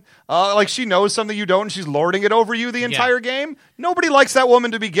one. Like she knows something you don't, and she's lording it over you the entire game. Nobody likes that woman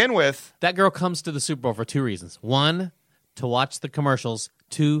to begin with. That girl comes to the Super Bowl for two reasons. One, to watch the commercials.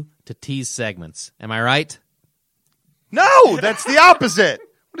 Two, to tease segments. Am I right? No, that's the opposite.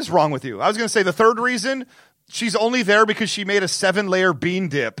 What is wrong with you? I was going to say the third reason, she's only there because she made a 7-layer bean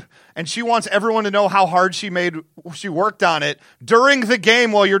dip, and she wants everyone to know how hard she worked on it during the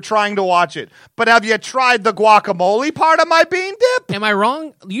game while you're trying to watch it. But have you tried the guacamole part of my bean dip? Am I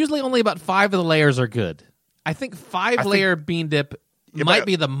wrong? Usually only about 5 of the layers are good. I think 5-layer bean dip might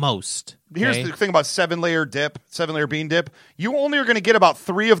be the most. Here's okay? the thing about 7-layer bean dip. You only are going to get about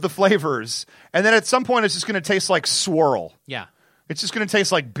 3 of the flavors, and then at some point it's just going to taste like swirl. Yeah. It's just going to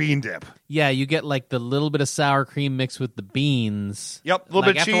taste like bean dip. Yeah, you get like the little bit of sour cream mixed with the beans. Yep, a little like,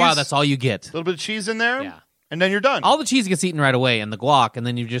 bit of after cheese. a while, that's all you get. A little bit of cheese in there, Yeah. and then you're done. All the cheese gets eaten right away, and the guac, and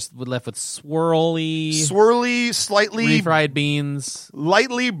then you're just left with swirly, slightly refried beans.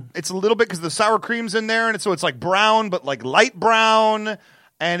 lightly, it's a little bit because the sour cream's in there, and so it's like brown, but like light brown,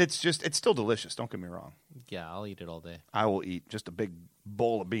 and it's still delicious. Don't get me wrong. Yeah, I'll eat it all day. I will eat just a big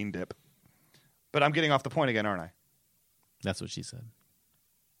bowl of bean dip. But I'm getting off the point again, aren't I? That's what she said.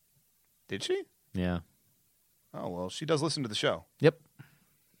 Did she? Yeah. Oh, well, she does listen to the show. Yep.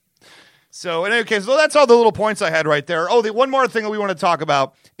 So in any case, so that's all the little points I had right there. Oh, the one more thing that we want to talk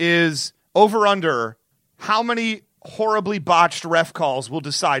about is over-under how many horribly botched ref calls will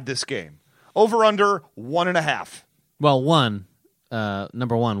decide this game. Over-under 1.5. Well,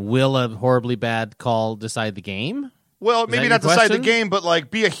 number one, will a horribly bad call decide the game? Well, Is maybe that not your decide the question? game, but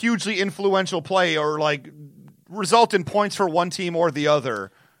like be a hugely influential play or like result in points for one team or the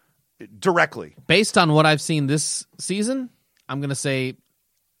other directly. Based on what I've seen this season, I'm going to say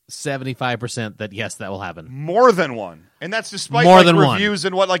 75% that yes, that will happen. More than one. And that's despite More like than one. reviews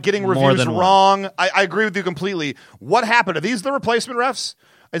and what like getting More reviews than one. wrong. I agree with you completely. What happened? Are these the replacement refs?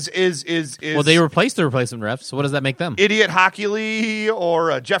 Is Well, they replaced the replacement refs, so what does that make them? Idiot Hockey Lee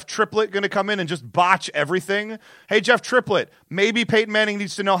or Jeff Triplett going to come in and just botch everything? Hey, Jeff Triplett, maybe Peyton Manning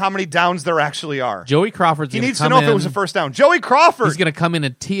needs to know how many downs there actually are. Joey Crawford's He going needs to to come know if it was a first down. Joey Crawford. He's going to come in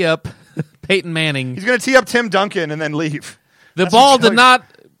and tee up Peyton Manning. He's going to tee up Tim Duncan and then leave. The That's ball what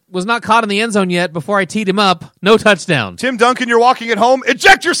was not caught in the end zone yet before I teed him up. No touchdown. Tim Duncan, you're walking it home.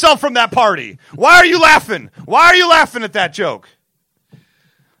 Eject yourself from that party. Why are you laughing? Why are you laughing at that joke?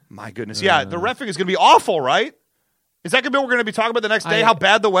 My goodness. Yeah, the reffing is going to be awful, right? Is that going to be what we're going to be talking about the next day? How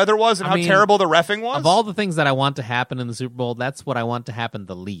bad the weather was and I how mean, terrible the reffing was? Of all the things that I want to happen in the Super Bowl, that's what I want to happen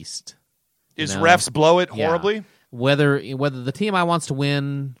the least. Is know? refs blow it Yeah. horribly? Whether the team I wants to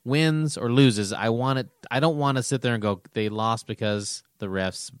win wins or loses, I want it. I don't want to sit there and go, they lost because the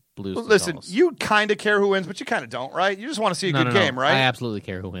refs blew. some Listen, calls. you kind of care who wins, but you kind of don't, right? You just want to see a No, good no, game, no. right? I absolutely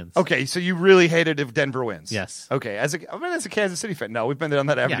care who wins. Okay, so you really hate it if Denver wins. Yes. Okay, as a Kansas City fan, no, we've been on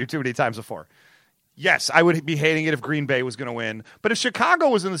that avenue Yeah. too many times before. Yes, I would be hating it if Green Bay was going to win. But if Chicago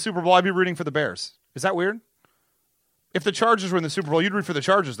was in the Super Bowl, I'd be rooting for the Bears. Is that weird? If the Chargers were in the Super Bowl, you'd root for the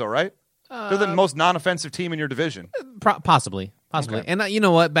Chargers, though, right? They're the most non-offensive team in your division. Possibly. Okay. And you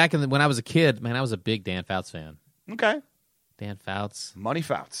know what? Back when I was a kid, man, I was a big Dan Fouts fan. Okay. Dan Fouts, Money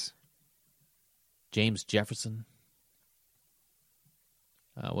Fouts. James Jefferson.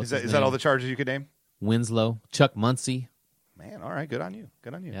 Is that all the Chargers you could name? Winslow, Chuck Muncie. Man, all right, good on you.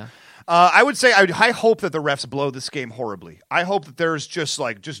 Good on you. Yeah. I would say I hope that the refs blow this game horribly. I hope that there's just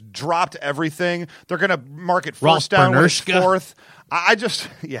dropped everything. They're going to mark it Rolf first down, when it's Bernurschka. fourth.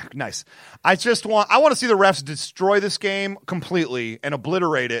 Yeah, nice. I want to see the refs destroy this game completely and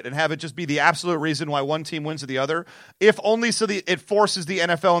obliterate it and have it just be the absolute reason why one team wins to the other, if only so it forces the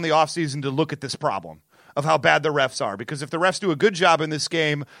NFL in the offseason to look at this problem. of how bad the refs are. Because if the refs do a good job in this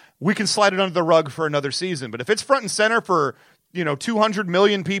game, we can slide it under the rug for another season. But if it's front and center for 200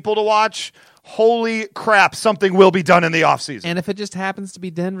 million people to watch, holy crap, something will be done in the offseason. And if it just happens to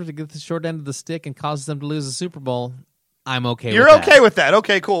be Denver to get the short end of the stick and causes them to lose the Super Bowl, I'm okay You're with that. okay with that.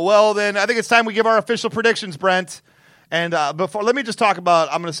 Okay, cool. Well, then I think it's time we give our official predictions, Brent. And let me just talk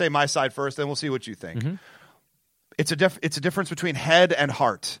about, I'm going to say my side first, then we'll see what you think. Mm-hmm. It's a difference between head and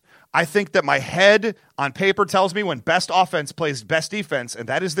heart. I think that my head on paper tells me when best offense plays best defense, and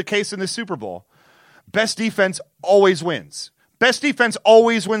that is the case in this Super Bowl. Best defense always wins. Best defense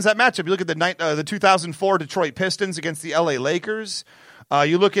always wins that matchup. You look at the 2004 Detroit Pistons against the LA Lakers.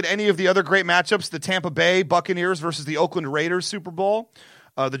 You look at any of the other great matchups, the Tampa Bay Buccaneers versus the Oakland Raiders Super Bowl,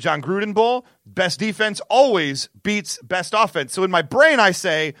 the John Gruden Bowl. Best defense always beats best offense. So in my brain, I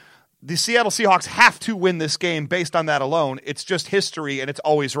say the Seattle Seahawks have to win this game based on that alone. It's just history, and it's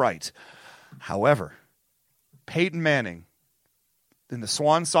always right. However, Peyton Manning, in the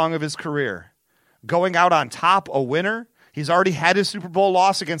swan song of his career, going out on top, a winner. He's already had his Super Bowl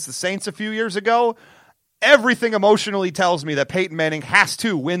loss against the Saints a few years ago. Everything emotionally tells me that Peyton Manning has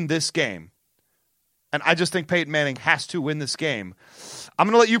to win this game. And I just think Peyton Manning has to win this game. I'm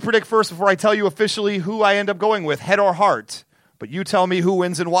going to let you predict first before I tell you officially who I end up going with, head or heart. But you tell me who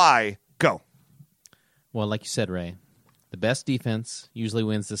wins and why. Go. Well, like you said, Ray, the best defense usually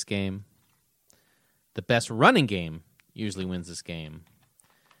wins this game. The best running game usually wins this game.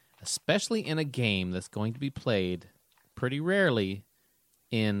 Especially in a game that's going to be played pretty rarely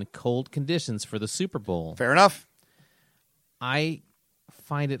in cold conditions for the Super Bowl. Fair enough. I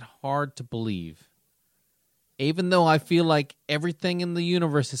find it hard to believe, even though I feel like everything in the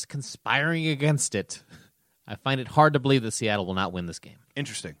universe is conspiring against it, I find it hard to believe that Seattle will not win this game.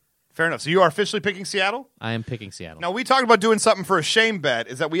 Interesting. Fair enough. So you are officially picking Seattle? I am picking Seattle. Now, we talked about doing something for a shame bet,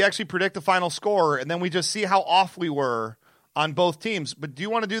 is that we actually predict the final score, and then we just see how off we were on both teams. But do you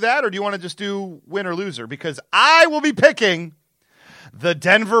want to do that, or do you want to just do win or loser? Because I will be picking the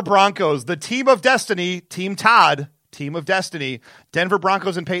Denver Broncos, the team of destiny, Team Todd, team of destiny. Denver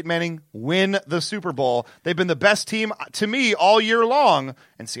Broncos and Peyton Manning win the Super Bowl. They've been the best team to me all year long,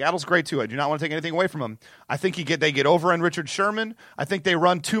 and Seattle's great too. I do not want to take anything away from them. I think they get over on Richard Sherman. I think they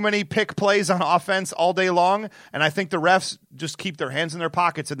run too many pick plays on offense all day long, and I think the refs just keep their hands in their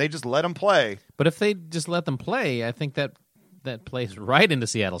pockets and they just let them play. But if they just let them play, I think that plays right into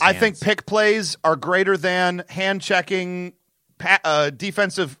Seattle's I hands. think pick plays are greater than hand-checking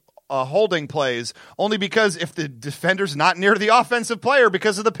defensive holding plays, only because if the defender's not near the offensive player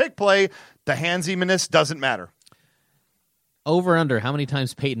because of the pick play, the handsiness doesn't matter. Over under, how many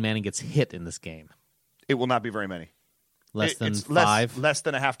times Peyton Manning gets hit in this game? It will not be very many. Less than It's 5? Less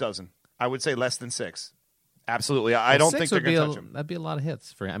than a half dozen. I would say less than 6. Absolutely. I don't think they're going to touch him. That'd be a lot of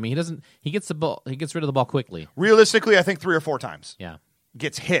hits for him. I mean, he gets the ball. He gets rid of the ball quickly. Realistically, I think 3 or 4 times. Yeah.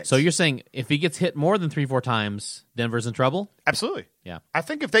 Gets hit. So you're saying if he gets hit more than 3-4 times, Denver's in trouble? Absolutely. Yeah. I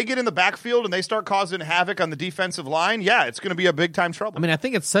think if they get in the backfield and they start causing havoc on the defensive line, yeah, it's going to be a big-time trouble. I mean, I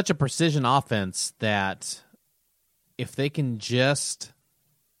think it's such a precision offense that if they can just,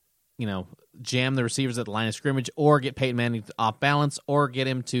 jam the receivers at the line of scrimmage or get Peyton Manning off balance or get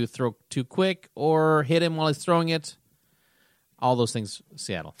him to throw too quick or hit him while he's throwing it, all those things,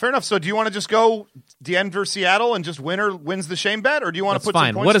 Seattle. Fair enough. So do you want to just go Denver, Seattle, and just winner wins the shame bet, or do you want That's to put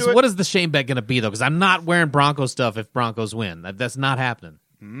fine. some points to it? What is the shame bet going to be, though? Because I'm not wearing Broncos stuff if Broncos win. That's not happening.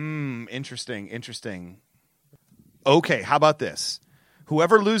 Interesting. Okay, how about this?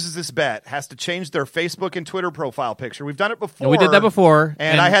 Whoever loses this bet has to change their Facebook and Twitter profile picture. We've done it before. We did that before.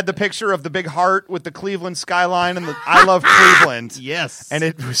 And I had the picture of the big heart with the Cleveland skyline and the I love Cleveland. Yes. And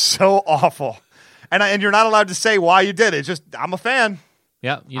it was so awful. And you're not allowed to say why you did it. Just, I'm a fan.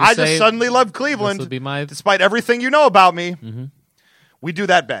 Yeah, you I say, just suddenly love Cleveland. This would be my... Despite everything you know about me. Mm-hmm. We do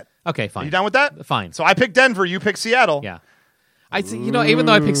that bet. Okay, Are fine. you down with that? Fine. So I picked Denver. You picked Seattle. Yeah. Even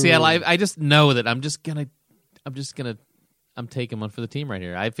though I picked Seattle, I just know that I'm taking one for the team right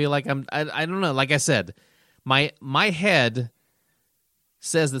here. I feel like I don't know. Like I said, my head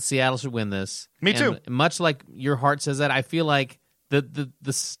says that Seattle should win this. Me too. And much like your heart says that, I feel like the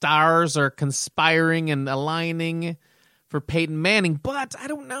stars are conspiring and aligning for Peyton Manning, but I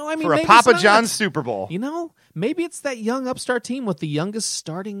don't know. I mean, For a maybe Papa it's not. John's Super Bowl. Maybe it's that young upstart team with the youngest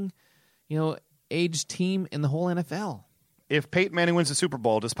starting, age team in the whole NFL. If Peyton Manning wins the Super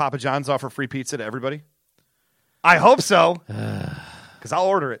Bowl, does Papa John's offer free pizza to everybody? I hope so. Because I'll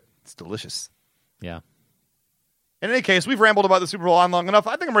order it. It's delicious. Yeah. In any case, we've rambled about the Super Bowl on long enough.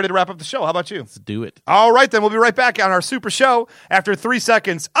 I think I'm ready to wrap up the show. How about you? Let's do it. All right, then. We'll be right back on our Super Show after 3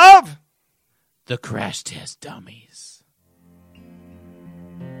 seconds of... The Crash Test Dummies.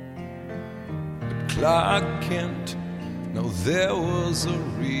 Clark Kent. No, there was a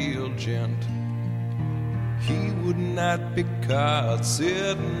real gent. He would not be caught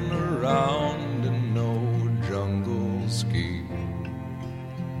sitting around in no jungle ski,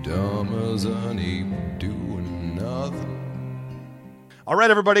 dumb as an ape doing nothing. All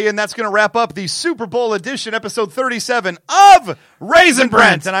right, everybody, and that's going to wrap up the Super Bowl edition, episode 37 of Raisin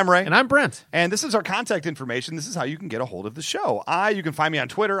Brent. And I'm Ray. And I'm Brent. And this is our contact information. This is how you can get a hold of the show. You can find me on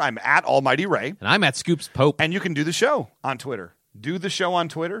Twitter. I'm at Almighty Ray. And I'm at Scoops Pope. And you can do the show on Twitter. Do the show on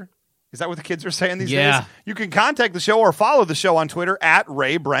Twitter. Is that what the kids are saying these Yeah. days? You can contact the show or follow the show on Twitter at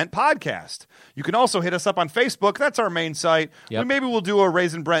Ray Brent Podcast. You can also hit us up on Facebook. That's our main site. Yep. Maybe we'll do a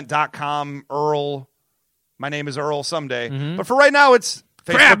raisinbrent.com Earl. My name is Earl someday. But for right now, it's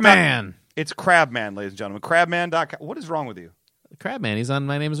Crabman. It's Crabman, ladies and gentlemen. Crabman.com. What is wrong with you? Crabman. He's on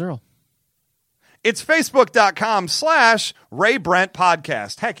My Name is Earl. It's Facebook.com/Ray Brent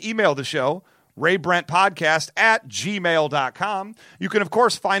Podcast. Heck, email the show. RayBrentPodcast@gmail.com. You can, of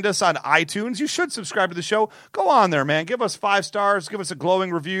course, find us on iTunes. You should subscribe to the show. Go on there, man. Give us 5 stars. Give us a glowing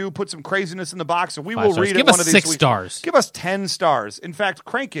review. Put some craziness in the box, and we 5 will stars. read Give it us one of these 6 weeks. stars. Give us 10 stars. In fact,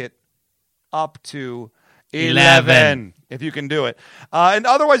 crank it up to 11. if you can do it. And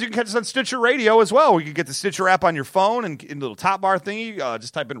otherwise, you can catch us on Stitcher Radio as well. You can get the Stitcher app on your phone and in the little top bar thingy.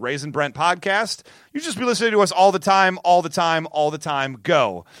 Just type in Raisin Brent Podcast. You just be listening to us all the time, all the time, all the time.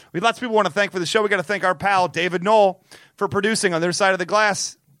 Go. We have lots of people want to thank for the show. We got to thank our pal, David Knoll, for producing on their side of the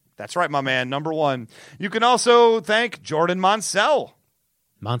glass. That's right, my man, number 1. You can also thank Jordan Monsell.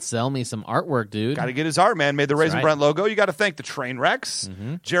 Sell me some artwork, dude. Got to get his art, man. Made the Raisin right. Brent logo. You got to thank the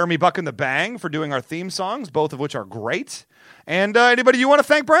Trainwrecks, Jeremy Buck and the Bang for doing our theme songs, both of which are great. And anybody you want to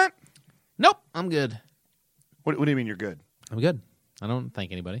thank, Brent? Nope. I'm good. What do you mean you're good? I'm good. I don't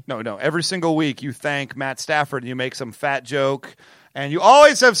thank anybody. No. Every single week you thank Matt Stafford and you make some fat joke. And you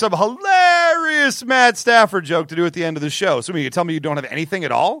always have some hilarious Matt Stafford joke to do at the end of the show. So you tell me you don't have anything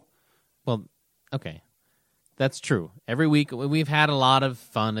at all? Well, okay. That's true. Every week we've had a lot of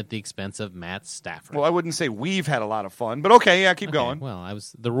fun at the expense of Matt Stafford. Well, I wouldn't say we've had a lot of fun, but okay, yeah, keep going. Well, I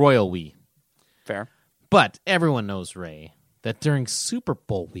was the royal we. Fair. But everyone knows, Ray, that during Super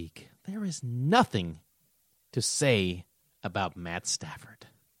Bowl week, there is nothing to say about Matt Stafford.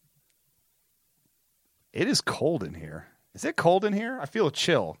 It is cold in here. Is it cold in here? I feel a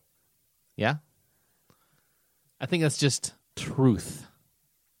chill. Yeah? I think that's just truth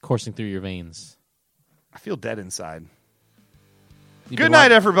coursing through your veins. I feel dead inside. You've Good been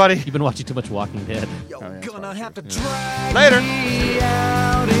night, everybody. You've been watching too much Walking Dead. You're yeah, gonna have to drag Later. me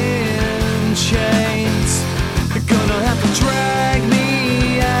out in chains. You're gonna have to drag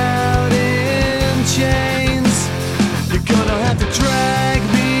me out in chains. You're gonna have to drag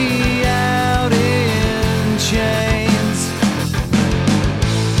me out in chains.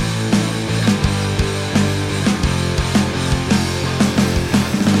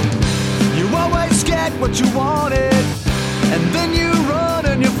 You always get what you wanted, and then you run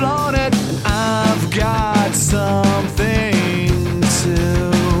and you flaunt it. And I've got something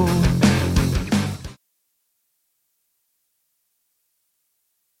to.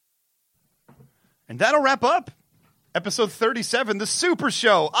 And that'll wrap up episode 37, the super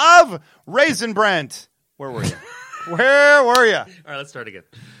show of Raisin Brent. Where were you? Where were you? All right, let's start again.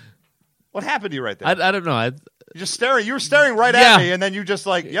 What happened to you right there? I don't know. You're just staring. You were staring right Yeah. at me, and then you just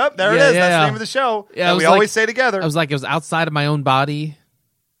like, yep, there it Yeah, is. yeah, That's yeah. the name of the show. Yeah, that I we was always like- say together. I was like, it was outside of my own body,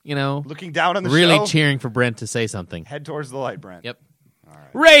 you know, Looking down on the really show. cheering for Brent to say something. Head towards the light, Brent. Yep.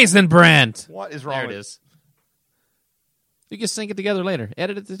 Raisin Brent. What is wrong There it with is. You can sync it together later.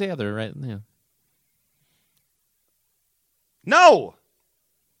 Edit it together, right? Yeah. No!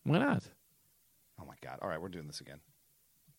 Why not? Oh, my God. All right, we're doing this again.